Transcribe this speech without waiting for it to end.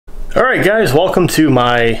Alright guys, welcome to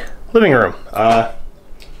my living room.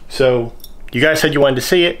 So you guys said you wanted to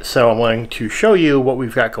see it, so I'm going to show you what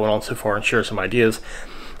we've got going on so far and share some ideas,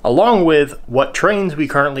 along with what trains we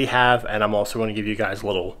currently have, and I'm also going to give you guys a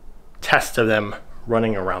little test of them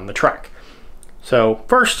running around the track. So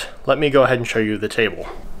first, let me go ahead and show you the table.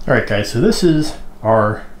 Alright guys, so this is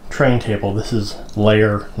our train table. This is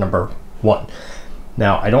layer number 1.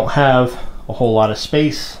 Now, I don't have a whole lot of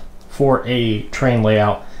space for a train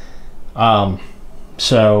layout.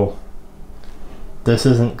 So this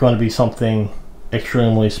isn't going to be something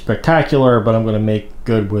extremely spectacular, but I'm going to make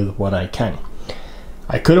good with what I can.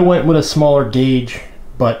 I could have went with a smaller gauge,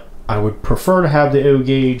 but I would prefer to have the O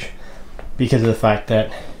gauge because of the fact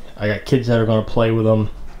that I got kids that are going to play with them,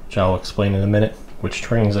 which I'll explain in a minute which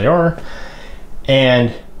trains they are,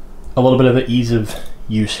 and a little bit of the ease of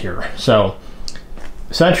use here. So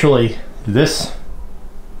essentially this,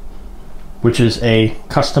 which is a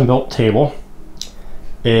custom built table,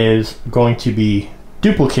 is going to be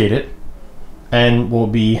duplicated and will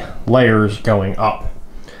be layers going up.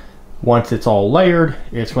 Once it's all layered,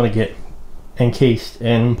 it's going to get encased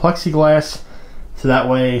in plexiglass, so that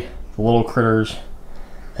way the little critters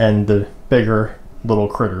and the bigger little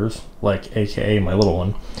critters, like aka my little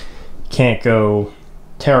one, can't go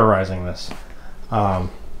terrorizing this.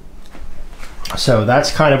 So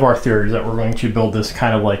that's kind of our theory, that we're going to build this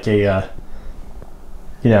kind of like a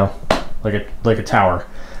like a tower.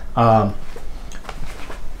 I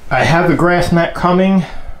have a grass mat coming.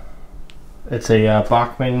 It's a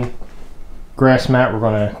Bachmann grass mat. We're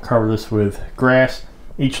going to cover this with grass.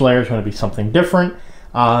 Each layer is going to be something different,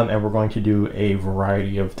 and we're going to do a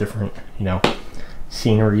variety of different,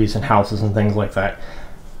 sceneries and houses and things like that.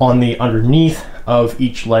 On the underneath of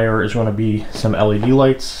each layer is going to be some LED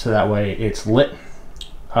lights, so that way it's lit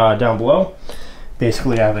down below.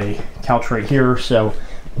 Basically, I have a couch right here, so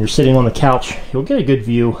when you're sitting on the couch, you'll get a good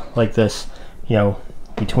view like this,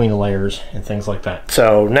 between the layers and things like that.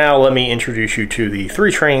 So now let me introduce you to the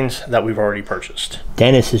 3 trains that we've already purchased.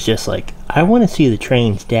 Dennis is just like, I want to see the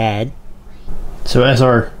trains, Dad. So as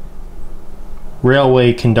our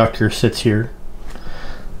railway conductor sits here,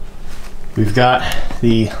 we've got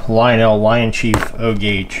the Lionel Lion Chief O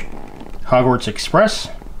gauge Hogwarts Express.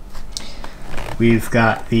 We've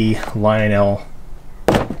got the Lionel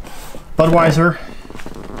Budweiser,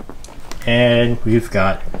 and we've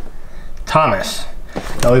got Thomas.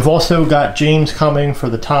 Now we've also got James coming for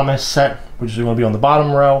the Thomas set, which is going to be on the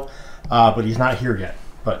bottom row, but he's not here yet.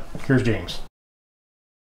 But here's James.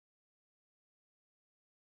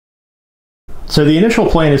 So the initial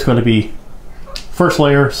plan is going to be first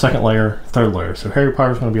layer, second layer, third layer. So Harry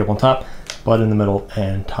Potter's going to be up on top, Bud in the middle,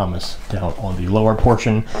 and Thomas down on the lower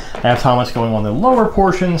portion. I have Thomas going on the lower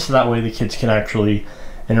portion, so that way the kids can actually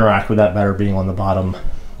interact with that better, being on the bottom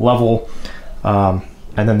level.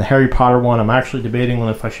 And then the Harry Potter one, I'm actually debating on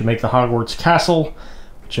if I should make the Hogwarts Castle,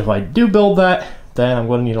 which if I do build that, then I'm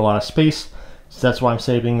going to need a lot of space. So that's why I'm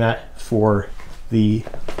saving that for the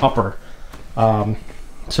upper.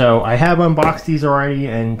 So I have unboxed these already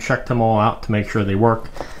and checked them all out to make sure they work,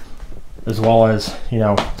 as well as,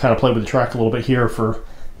 kind of play with the track a little bit here for,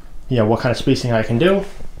 what kind of spacing I can do.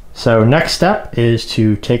 So next step is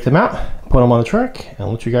to take them out, put them on the track, and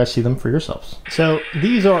let you guys see them for yourselves. So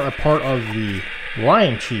these are a part of the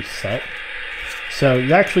Lion Chief set. So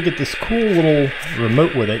you actually get this cool little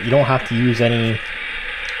remote with it. You don't have to use any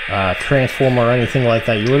transformer or anything like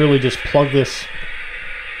that. You literally just plug this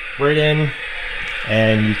right in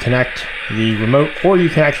and you connect the remote, or you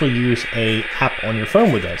can actually use an app on your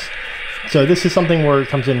phone with this. So this is something where it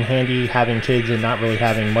comes in handy having kids and not really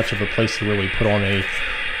having much of a place to really put on a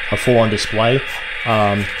full-on display.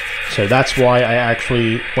 So that's why I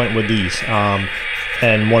actually went with these.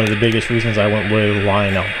 And one of the biggest reasons I went with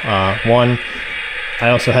Lionel. One, I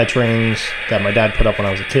also had trains that my dad put up when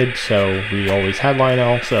I was a kid, so we always had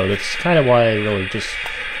Lionel. So that's kind of why I really just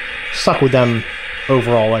stuck with them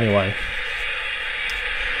overall anyway.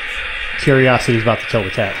 Curiosity is about to kill the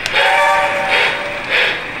cat.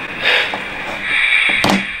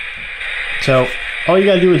 So all you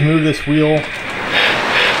gotta do is move this wheel.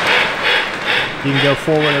 You can go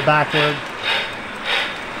forward or backward.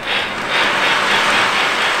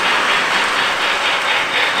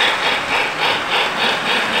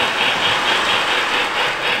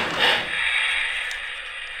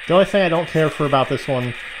 The only thing I don't care for about this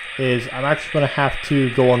one is I'm actually going to have to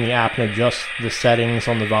go on the app and adjust the settings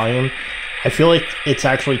on the volume. I feel like it's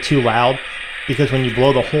actually too loud, because when you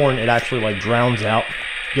blow the horn, it actually drowns out.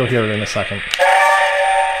 You'll hear it in a second.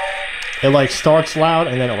 It starts loud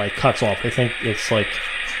and then it cuts off. I think it's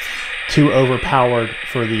too overpowered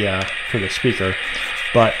for the speaker.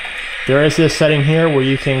 But There is this setting here where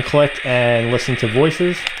you can click and listen to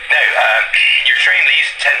voices. Now, your train leaves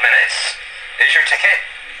in 10 minutes. Is your ticket?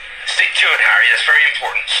 Stick to it, Harry. That's very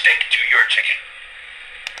important. Stick to your ticket.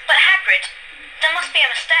 But Hagrid, there must be a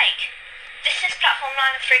mistake. This is platform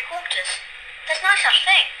 9 3/4. There's no such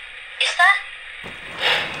thing, is there?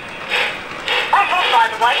 I'm Ron, by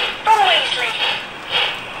the way. Ron Weasley.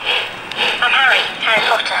 I'm Harry, Harry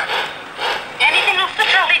Potter. Anything off the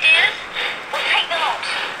trolley, dears? We'll take the lot.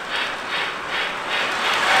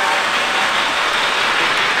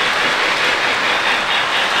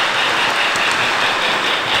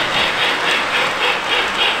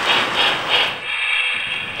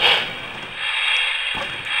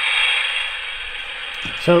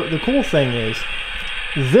 So the cool thing is,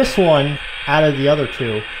 this one out of the other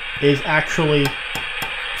two is actually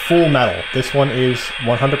full metal. This one is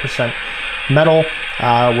 100% metal,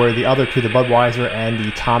 where the other two, the Budweiser and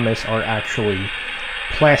the Thomas, are actually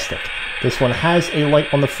plastic. This one has a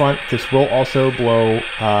light on the front. This will also blow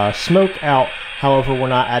smoke out. However, we're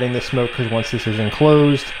not adding the smoke because once this is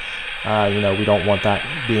enclosed, we don't want that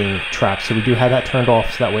being trapped. So we do have that turned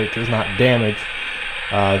off so that way it does not damage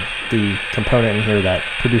the component in here that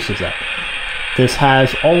produces that. This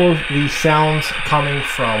has all of the sounds coming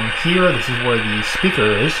from here. This is where the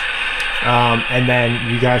speaker is. And then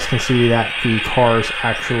you guys can see that the cars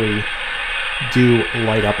actually do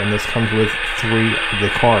light up, and this comes with 3 of the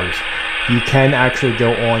cars. You can actually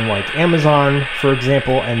go on like Amazon, for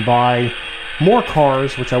example, and buy more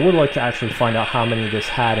cars, which I would like to actually find out how many this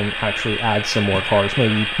had and actually add some more cars.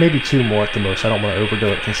 Maybe 2 more at the most. I don't want to overdo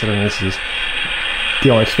it considering this is the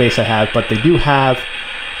only space I have, but they do have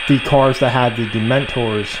the cars that have the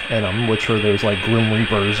Dementors in them, which are those like Grim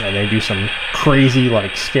Reapers, and they do some crazy,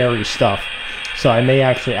 like, scary stuff. So I may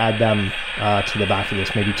actually add them to the back of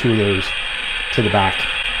this, maybe 2 of those to the back.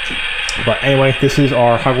 But anyway, this is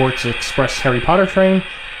our Hogwarts Express Harry Potter train.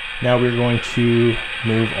 Now we're going to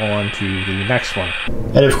move on to the next one.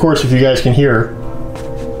 And of course, if you guys can hear,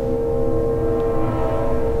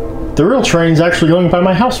 the real train's actually going by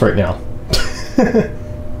my house right now.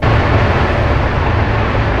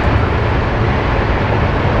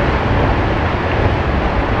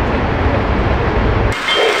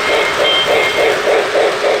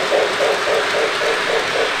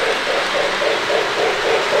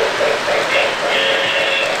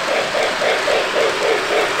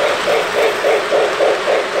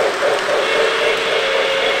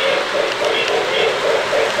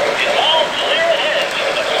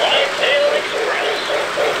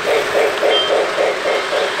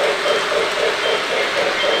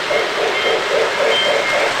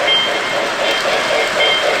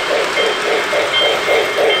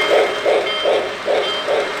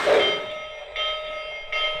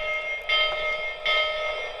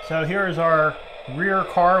 So here is our rear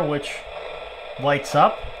car, which lights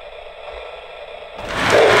up.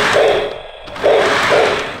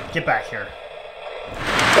 Get back here.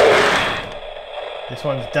 This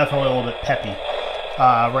one's definitely a little bit peppy.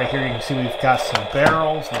 Right here you can see we've got some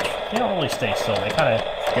barrels, which they don't really stay still. They kind of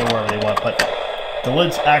go wherever they want, but the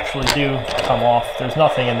lids actually do come off. There's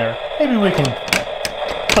nothing in there. Maybe we can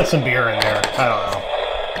put some beer in there. I don't know.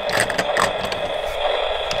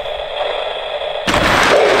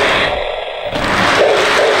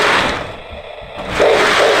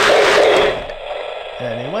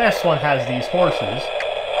 This one has these horses,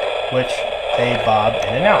 which they bob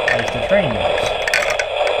in and out as the train moves,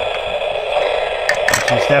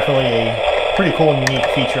 which is definitely a pretty cool and unique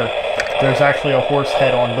feature. There's actually a horse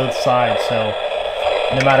head on both sides, so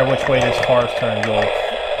no matter which way this car is turned,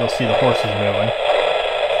 you'll see the horses moving.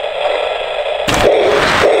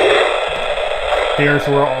 Here's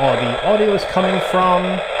where all the audio is coming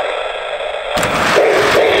from.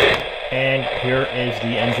 And here is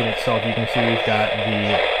the engine itself. You can see we've got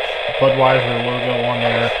the Budweiser logo on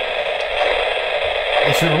there.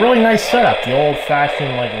 It's a really nice setup. The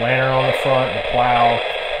old-fashioned like lantern on the front, the plow.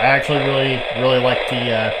 I actually really like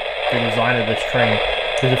the design of this train.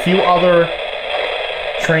 There's a few other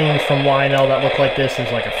trains from Lionel that look like this.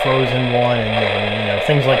 There's like a Frozen one and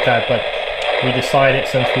things like that. But we decided,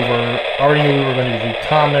 since we already knew we were going to do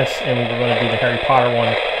Thomas and we were going to do the Harry Potter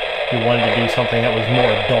one, we wanted to do something that was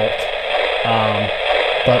more adult.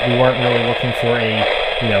 But we weren't really looking for a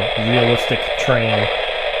realistic train,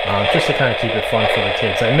 just to kind of keep it fun for the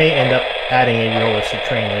kids. I may end up adding a realistic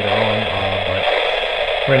train later on, but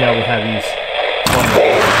right now we have these fun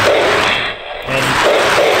ones.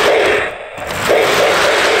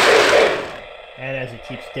 And as it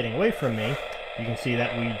keeps getting away from me, you can see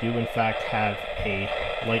that we do in fact have a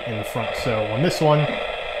light in the front. So on this one,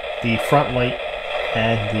 the front light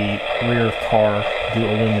and the rear car do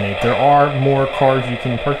illuminate. There are more cards you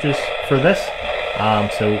can purchase for this.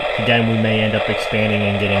 So again, we may end up expanding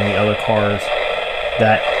and getting the other cars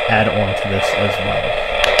that add on to this as well.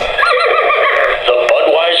 The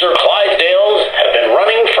Budweiser Clydesdales have been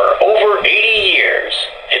running for over 80 years.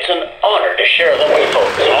 It's an honor to share them with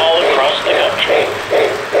folks all across the country.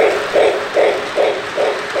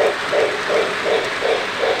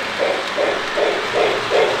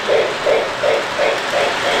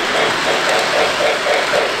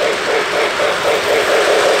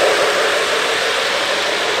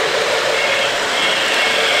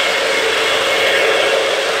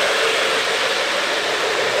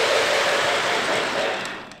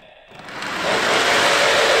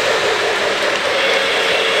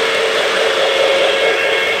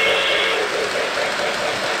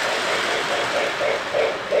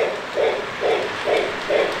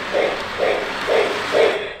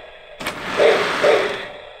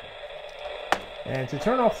 And to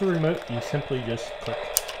turn off the remote, you simply just click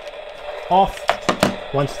off.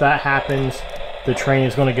 Once that happens, the train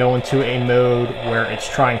is going to go into a mode where it's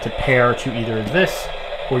trying to pair to either this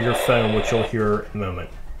or your phone, which you'll hear in a moment.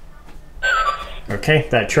 Okay,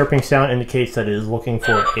 that chirping sound indicates that it is looking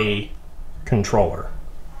for a controller.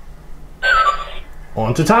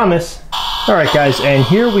 On to Thomas. Alright guys, and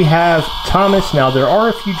here we have Thomas. Now there are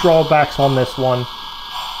a few drawbacks on this one.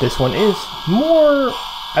 This one is more,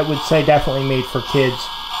 I would say, definitely made for kids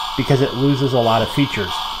because it loses a lot of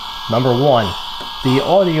features. Number one, the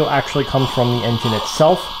audio actually comes from the engine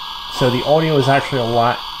itself, so the audio is actually a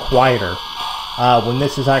lot quieter. When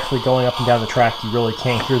this is actually going up and down the track, you really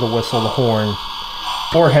can't hear the whistle, the horn,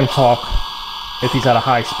 or him talk if he's at a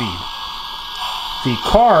high speed. The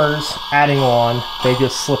cars adding on, they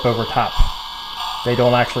just slip over top. They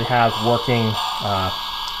don't actually have working,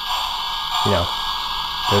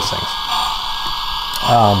 those things.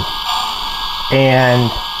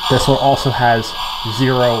 And this one also has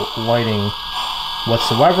zero lighting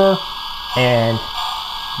whatsoever and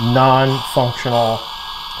non-functional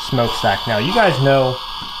smokestack. Now you guys know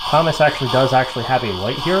Thomas actually does have a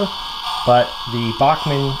light here, but the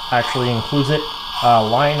Bachmann actually includes it.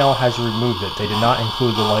 Lionel has removed it. They did not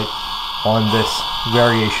include the light on this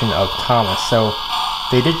variation of Thomas, so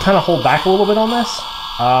they did kind of hold back a little bit on this.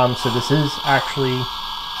 So this is actually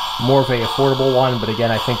more of a affordable one, but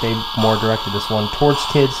again, I think they more directed this one towards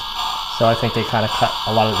kids, so I think they kind of cut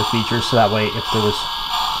a lot of the features, so that way if there was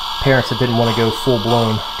parents that didn't want to go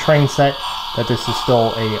full-blown train set, that this is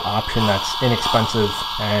still a option that's inexpensive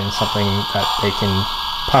and something that they can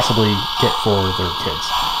possibly get for their kids.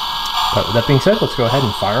 But with that being said, let's go ahead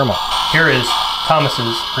and fire them up. Here is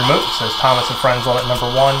Thomas's remote. It says Thomas and Friends on it, number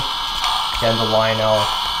 1. Again, the Lionel,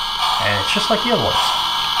 and it's just like the other ones.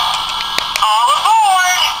 All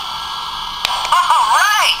aboard! All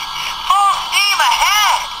right, full steam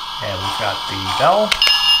ahead! And we've got the bell.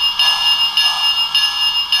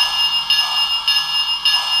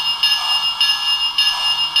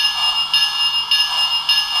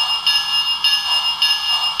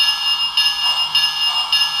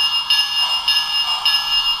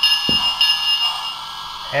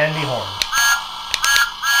 And the horn.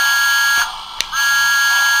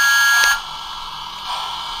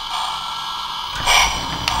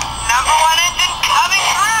 Number 1 engine coming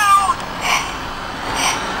through!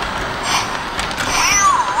 We're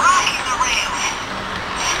rocking the rails!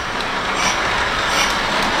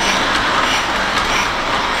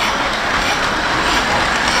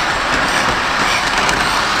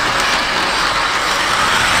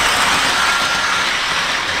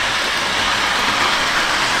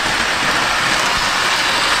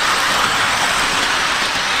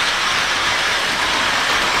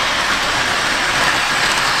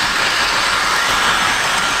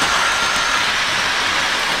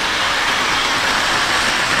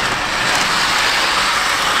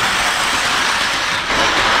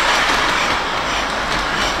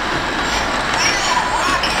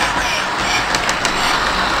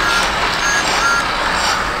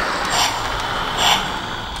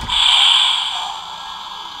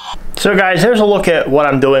 So guys, here's a look at what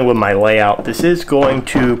I'm doing with my layout. This is going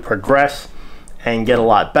to progress and get a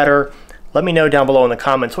lot better. Let me know down below in the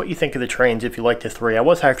comments what you think of the trains if you like the 3. I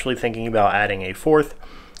was actually thinking about adding a 4th,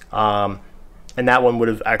 and that one would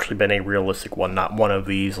have actually been a realistic one, not one of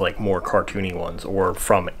these like more cartoony ones or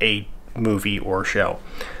from a movie or show.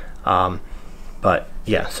 But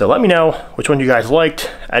yeah, so let me know which one you guys liked,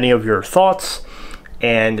 any of your thoughts,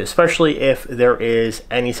 and especially if there is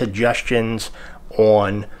any suggestions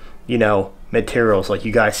on, you know, materials. Like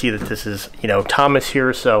you guys see that this is, you know, Thomas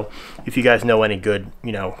here, so if you guys know any good,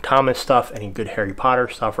 you know, Thomas stuff, any good Harry Potter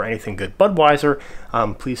stuff, or anything good Budweiser,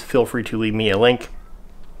 please feel free to leave me a link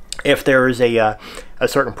if there is a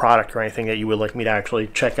certain product or anything that you would like me to actually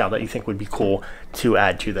check out that you think would be cool to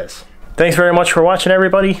add to this. Thanks very much for watching,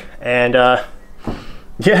 everybody, and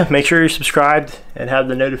yeah, make sure you're subscribed and have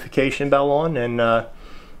the notification bell on, and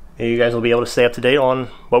you guys will be able to stay up to date on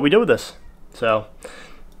what we do with this. So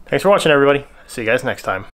thanks for watching, everybody. See you guys next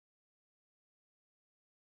time.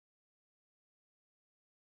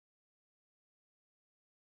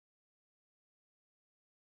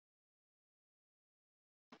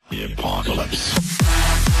 The apocalypse.